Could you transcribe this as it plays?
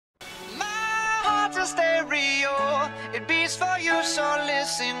stereo. It beats for you, so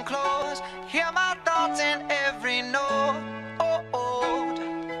listen close. Hear my thoughts in every note.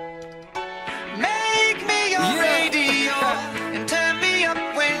 Make me your radio and turn me up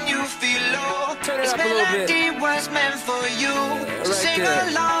when you feel low. This melody was meant for you, so sing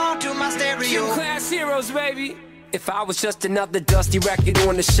along to my stereo. Class heroes, baby. If I was just another dusty record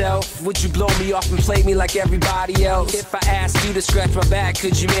on the shelf, would you blow me off and play me like everybody else? If I asked you to scratch my back,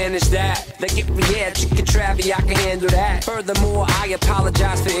 could you manage that? Like if we had chicken Travie, I can handle that. Furthermore, I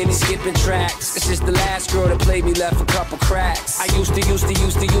apologize for any skipping tracks. It's just the last girl that played me left a couple cracks. I used to,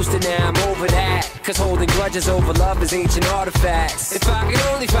 now I'm over that. Cause holding grudges over love is ancient artifacts. If I could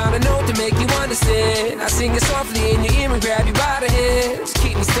only find a note to make you understand, I sing it softly in your ear and grab you by the hands.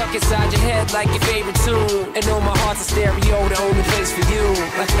 Keep me stuck inside your head like your favorite tune, and know my heart's a stereo, the only place for you.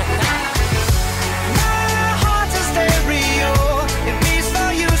 My heart's a stereo, it beats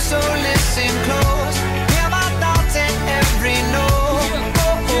for you, so listen close. Hear my thoughts in every note.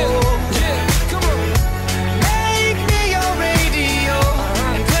 Come on. Make me your radio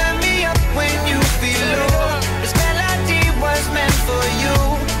and turn me up when you feel low. This melody was meant for you,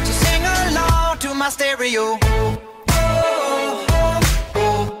 so sing along to my stereo.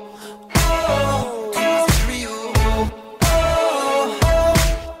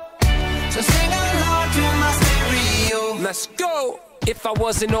 Let's go! If I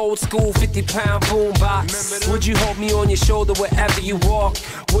was an old school 50-pound boombox, would you hold me on your shoulder wherever you walk?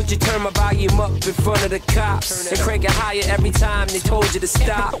 Would you turn my volume up in front of the cops and crank it higher every time they told you to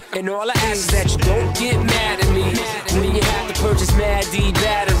stop? And all I ask is that you don't get mad at me when you have to purchase Mad D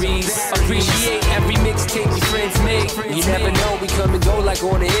batteries. Appreciate every mixtape your friends make. You never know, we come and go like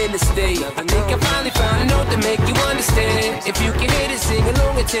on the interstate. I think I finally found a note to make you understand. If you can hit it, sing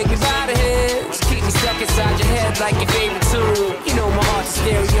along and take it by the hands. Keep me stuck inside your head like your favorite tune. You know my heart's a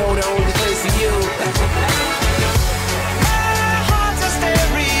stereo, the only place for you. My heart's a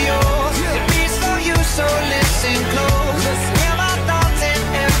stereo, it beats for you, so listen close. Hear my thoughts in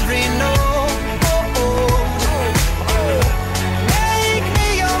every note. Make me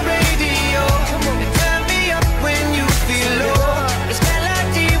your radio and turn me up when you feel low. This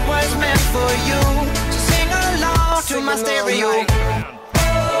melody was meant for you, so sing along to my stereo.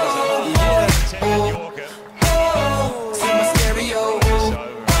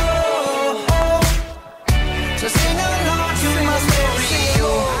 So sing along to my stereo.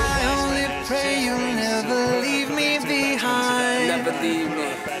 I only pray you'll never leave me behind. Never leave me.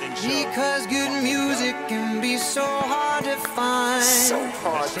 Because good music can be so hard to find. So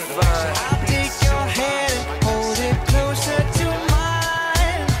hard to find. I'll take your hand and hold it closer to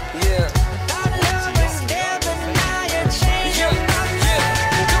mine. Yeah. Our love is there, but now you're changing my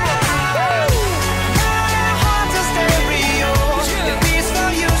mind. My heart's a stereo, it beats for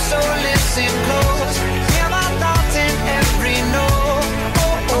you, so listen close. Hear my thoughts in every note.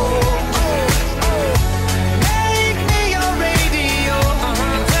 Make me your radio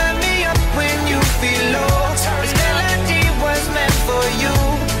and turn me up when you feel low. This melody was meant for you,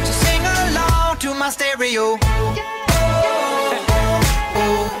 so sing along to my stereo.